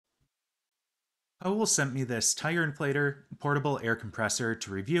Powools sent me this tire inflator portable air compressor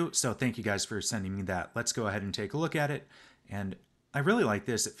to review, so thank you guys for sending me that. Let's go ahead and take a look at it. And I really like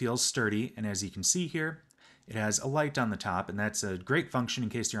this. It feels sturdy, and as you can see here, it has a light on the top, and that's a great function in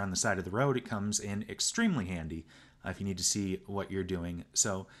case you're on the side of the road. It comes in extremely handy if you need to see what you're doing.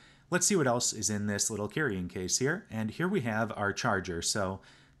 So let's see what else is in this little carrying case here. And here we have our charger. So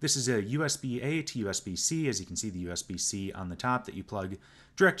this is a USB-A to USB-C. As you can see, the USB-C on the top that you plug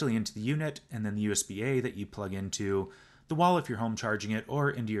directly into the unit, and then the USB-A that you plug into the wall if you're home charging it, or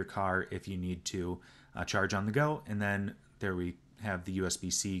into your car if you need to charge on the go. And then there we have the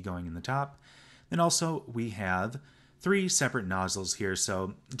USB-C going in the top. Then also we have three separate nozzles here,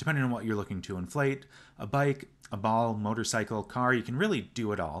 so depending on what you're looking to inflate, a bike, a ball, motorcycle, car, you can really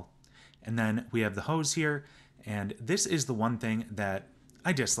do it all. And then we have the hose here, and this is the one thing that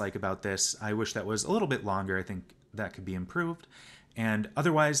I dislike about this. I wish that was a little bit longer. I think that could be improved. And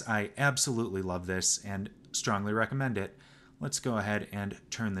otherwise, I absolutely love this and strongly recommend it. Let's go ahead and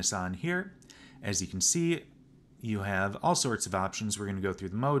turn this on here. As you can see, you have all sorts of options. We're going to go through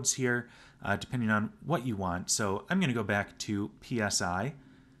the modes here, depending on what you want. So I'm going to go back to PSI,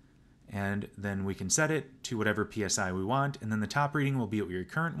 and then we can set it to whatever PSI we want, and then the top reading will be what your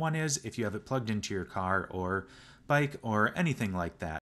current one is if you have it plugged into your car or bike or anything like that.